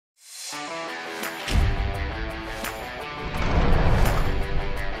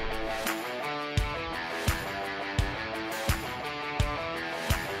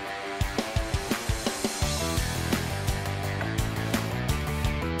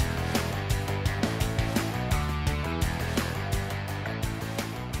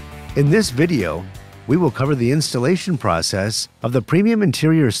In this video, we will cover the installation process of the premium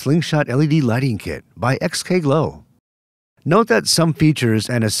interior Slingshot LED lighting kit by XK Glow. Note that some features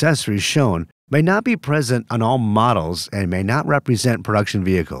and accessories shown may not be present on all models and may not represent production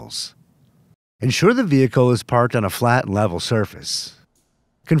vehicles. Ensure the vehicle is parked on a flat and level surface.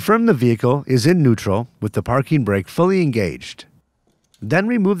 Confirm the vehicle is in neutral with the parking brake fully engaged. Then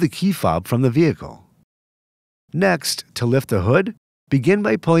remove the key fob from the vehicle. Next, to lift the hood, begin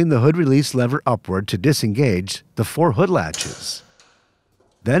by pulling the hood release lever upward to disengage the 4 hood latches.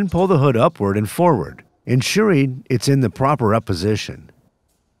 Then pull the hood upward and forward, ensuring it's in the proper up position.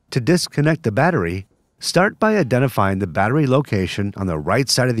 To disconnect the battery, start by identifying the battery location on the right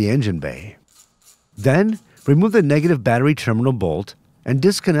side of the engine bay. Then, remove the negative battery terminal bolt and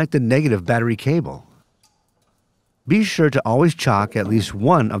disconnect the negative battery cable. Be sure to always chock at least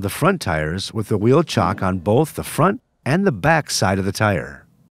one of the front tires with the wheel chock on both the front and the back side of the tire.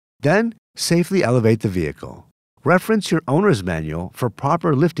 Then, safely elevate the vehicle. Reference your owner's manual for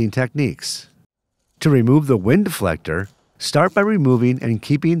proper lifting techniques. To remove the wind deflector, start by removing and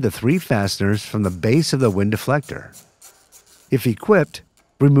keeping the 3 fasteners from the base of the wind deflector. If equipped,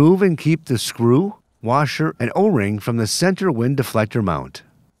 remove and keep the screw, washer, and O-ring from the center wind deflector mount.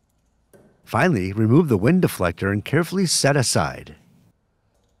 Finally, remove the wind deflector and carefully set aside.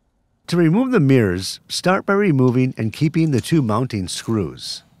 To remove the mirrors, start by removing and keeping the 2 mounting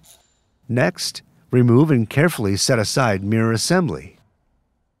screws. Next, remove and carefully set aside mirror assembly.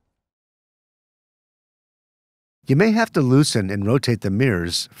 You may have to loosen and rotate the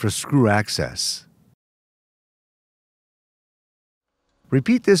mirrors for screw access.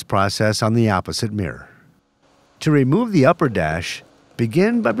 Repeat this process on the opposite mirror. To remove the upper dash,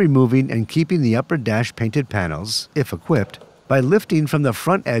 begin by removing and keeping the upper dash painted panels, if equipped, by lifting from the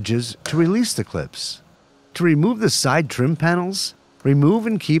front edges to release the clips. To remove the side trim panels, remove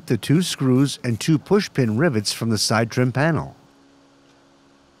and keep the 2 screws and 2 push-pin rivets from the side trim panel.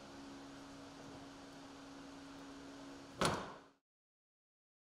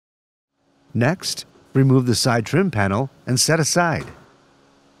 Next, remove the side trim panel and set aside.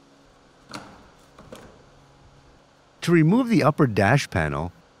 To remove the upper dash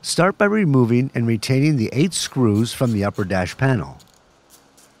panel, start by removing and retaining the 8 screws from the upper dash panel.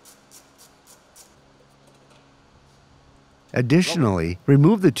 Additionally,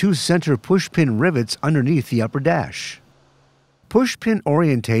 remove the 2 center push-pin rivets underneath the upper dash. Push-pin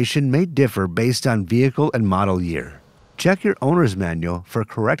orientation may differ based on vehicle and model year. Check your owner's manual for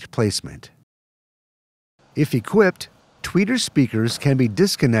correct placement. If equipped, tweeter speakers can be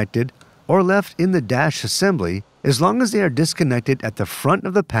disconnected or left in the dash assembly as long as they are disconnected at the front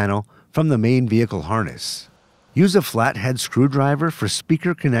of the panel from the main vehicle harness. Use a flathead screwdriver for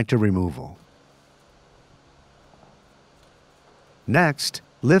speaker connector removal. Next,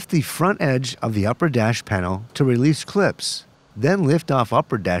 lift the front edge of the upper dash panel to release clips. Then lift off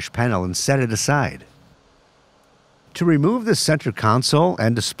upper dash panel and set it aside. To remove the center console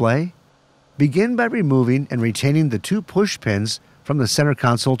and display, begin by removing and retaining the 2 push pins from the center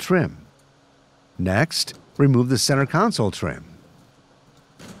console trim. Next, remove the center console trim.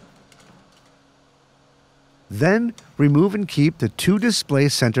 Then, remove and keep the 2 display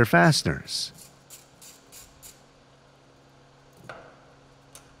center fasteners.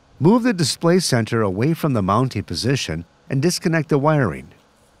 Move the display center away from the mounting position and disconnect the wiring.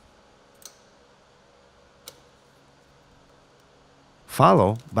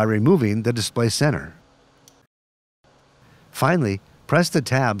 Follow by removing the display center. Finally, press the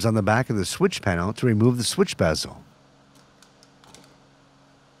tabs on the back of the switch panel to remove the switch bezel.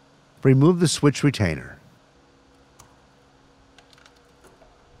 Remove the switch retainer.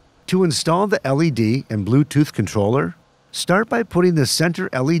 To install the LED and Bluetooth controller, start by putting the center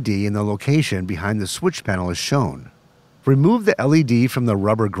LED in the location behind the switch panel as shown. Remove the LED from the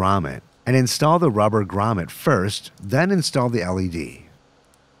rubber grommet and install the rubber grommet first, then install the LED.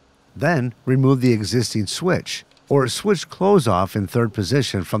 Then, remove the existing switch, or switch close-off in 3rd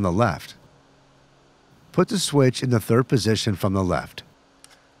position from the left. Put the switch in the 3rd position from the left.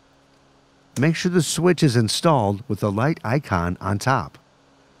 Make sure the switch is installed with the light icon on top.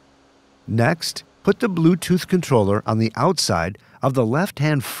 Next, put the Bluetooth controller on the outside of the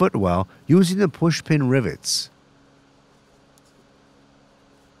left-hand footwell using the push-pin rivets.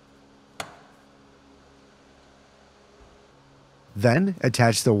 Then,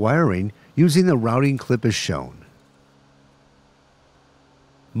 attach the wiring using the routing clip as shown.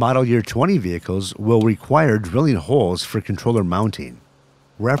 Model Year 20 vehicles will require drilling holes for controller mounting.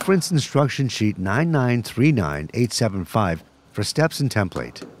 Reference instruction sheet 9939875 for steps and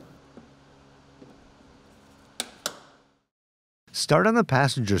template. Start on the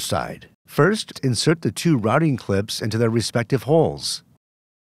passenger side. First, insert the 2 routing clips into their respective holes.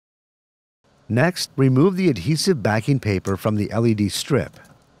 Next, remove the adhesive backing paper from the LED strip.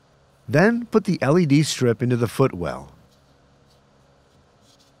 Then, put the LED strip into the footwell.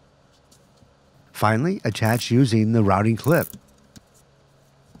 Finally, attach using the routing clip.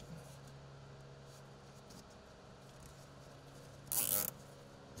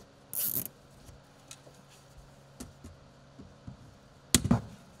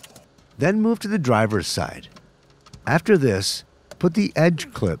 Then move to the driver's side. After this, put the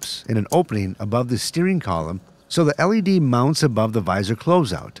edge clips in an opening above the steering column so the LED mounts above the visor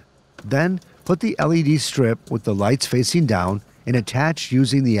closeout. Then, put the LED strip with the lights facing down and attach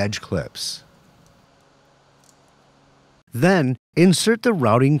using the edge clips. Then, insert the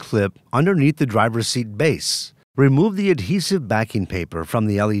routing clip underneath the driver's seat base. Remove the adhesive backing paper from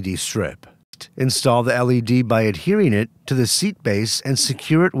the LED strip. Install the LED by adhering it to the seat base and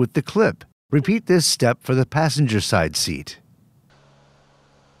secure it with the clip. Repeat this step for the passenger side seat.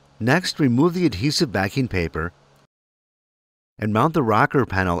 Next, remove the adhesive backing paper and mount the rocker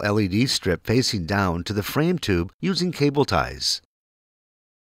panel LED strip facing down to the frame tube using cable ties.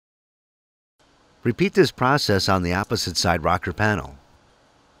 Repeat this process on the opposite side rocker panel.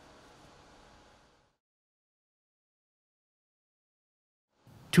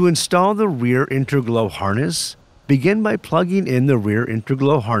 To install the rear interglow harness, begin by plugging in the rear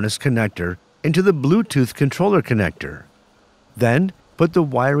interglow harness connector into the Bluetooth controller connector. Then, put the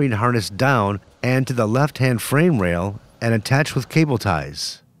wiring harness down and to the left-hand frame rail and attach with cable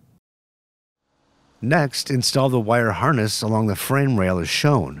ties. Next, install the wire harness along the frame rail as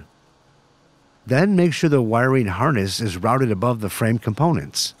shown. Then make sure the wiring harness is routed above the frame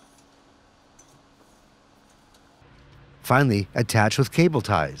components. Finally, attach with cable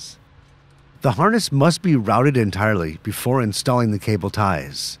ties. The harness must be routed entirely before installing the cable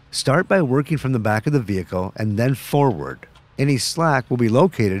ties. Start by working from the back of the vehicle and then forward. Any slack will be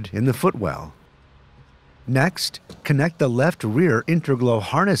located in the footwell. Next, connect the left rear interglow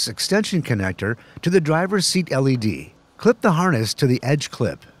harness extension connector to the driver's seat LED. Clip the harness to the edge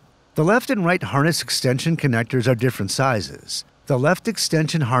clip. The left and right harness extension connectors are different sizes. The left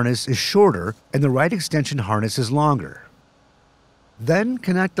extension harness is shorter and the right extension harness is longer. Then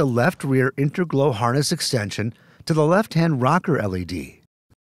connect the left rear interglow harness extension to the left-hand rocker LED.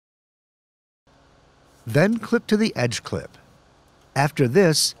 Then clip to the edge clip. After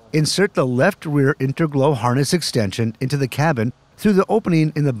this, insert the left rear interglow harness extension into the cabin through the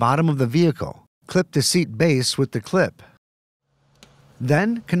opening in the bottom of the vehicle. Clip the seat base with the clip.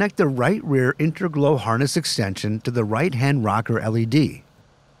 Then connect the right rear interglow harness extension to the right-hand rocker LED.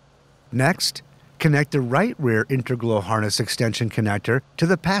 Next, connect the right rear interglow harness extension connector to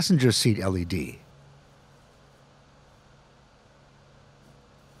the passenger seat LED.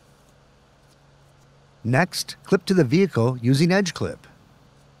 Next, clip to the vehicle using edge clip.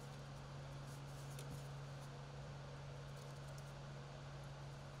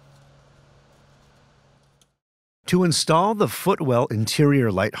 To install the footwell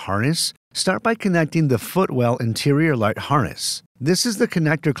interior light harness, start by connecting the footwell interior light harness. This is the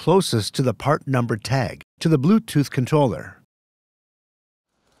connector closest to the part number tag to the Bluetooth controller.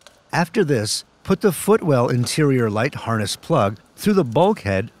 After this, put the footwell interior light harness plug through the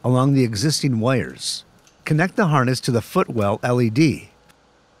bulkhead along the existing wires. Connect the harness to the footwell LED.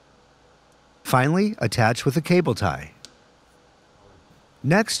 Finally, attach with a cable tie.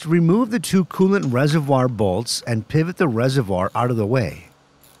 Next, remove the 2 coolant reservoir bolts and pivot the reservoir out of the way.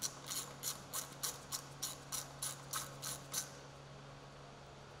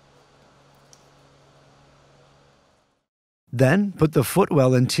 Then, put the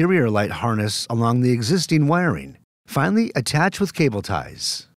footwell interior light harness along the existing wiring. Finally, attach with cable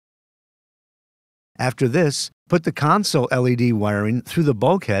ties. After this, put the console LED wiring through the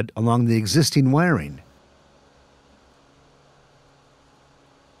bulkhead along the existing wiring.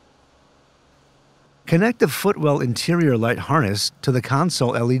 Connect the footwell interior light harness to the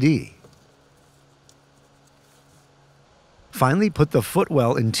console LED. Finally, put the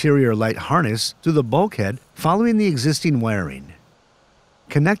footwell interior light harness through the bulkhead following the existing wiring.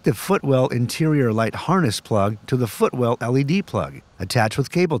 Connect the footwell interior light harness plug to the footwell LED plug, attached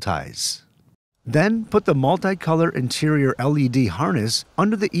with cable ties. Then, put the multicolor interior LED harness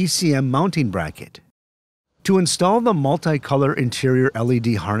under the ECM mounting bracket. To install the multicolor interior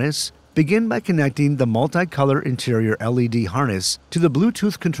LED harness, begin by connecting the multicolor interior LED harness to the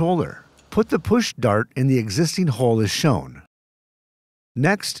Bluetooth controller. Put the push dart in the existing hole as shown.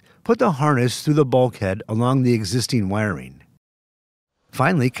 Next, put the harness through the bulkhead along the existing wiring.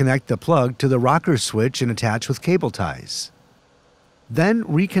 Finally, connect the plug to the rocker switch and attach with cable ties. Then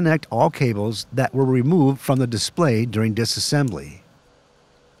reconnect all cables that were removed from the display during disassembly.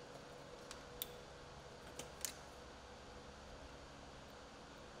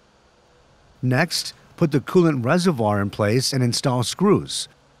 Next, put the coolant reservoir in place and install screws.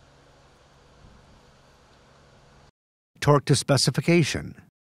 Torque to specification.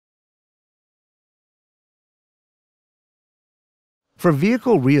 For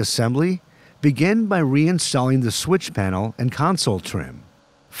vehicle reassembly, begin by reinstalling the switch panel and console trim.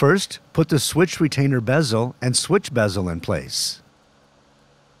 First, put the switch retainer bezel and switch bezel in place.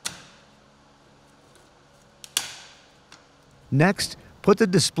 Next, put the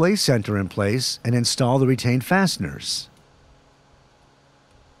display center in place and install the retained fasteners.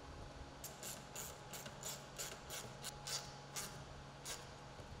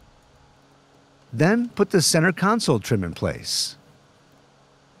 Then put the center console trim in place.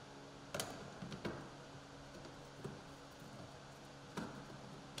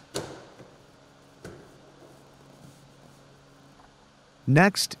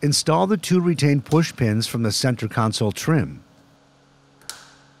 Next, install the 2 retained push pins from the center console trim.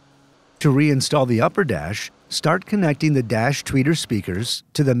 To reinstall the upper dash, start connecting the dash tweeter speakers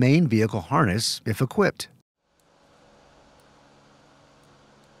to the main vehicle harness if equipped.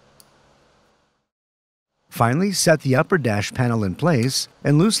 Finally, set the upper dash panel in place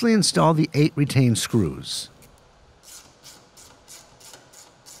and loosely install the 8 retained screws.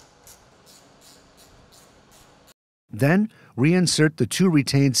 Then, reinsert the 2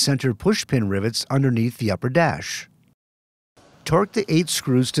 retained center pushpin rivets underneath the upper dash. Torque the 8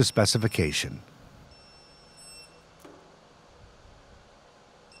 screws to specification.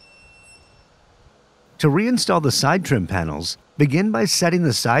 To reinstall the side trim panels, begin by setting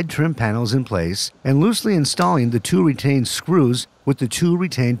the side trim panels in place and loosely installing the 2 retained screws with the 2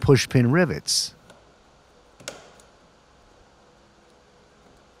 retained pushpin rivets.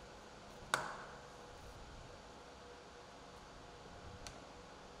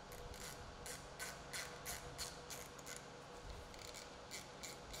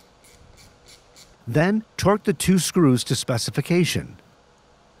 Then, torque the 2 screws to specification.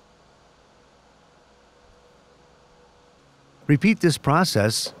 Repeat this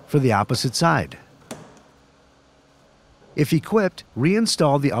process for the opposite side. If equipped,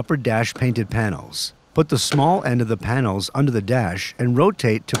 reinstall the upper dash painted panels. Put the small end of the panels under the dash and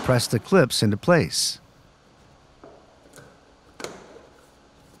rotate to press the clips into place.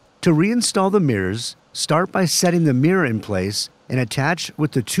 To reinstall the mirrors, start by setting the mirror in place and attach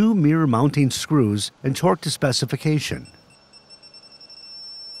with the 2 mirror mounting screws and torque to specification.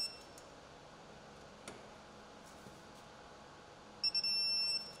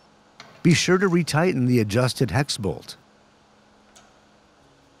 Be sure to retighten the adjusted hex bolt.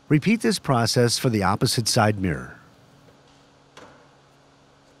 Repeat this process for the opposite side mirror.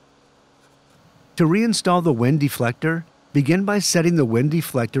 To reinstall the wind deflector, begin by setting the wind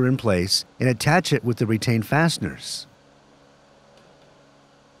deflector in place and attach it with the retained fasteners.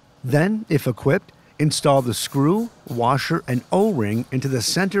 Then, if equipped, install the screw, washer, and O-ring into the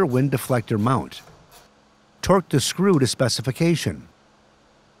center wind deflector mount. Torque the screw to specification.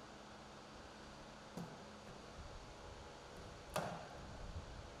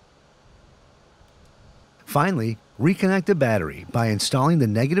 Finally, reconnect the battery by installing the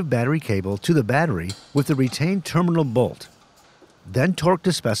negative battery cable to the battery with the retained terminal bolt. Then torque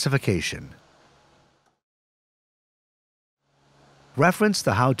to specification. Reference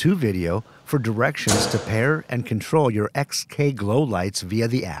the how-to video for directions to pair and control your XK glow lights via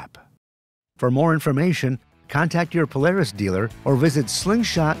the app. For more information, contact your Polaris dealer or visit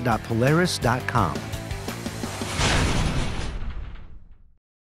slingshot.polaris.com.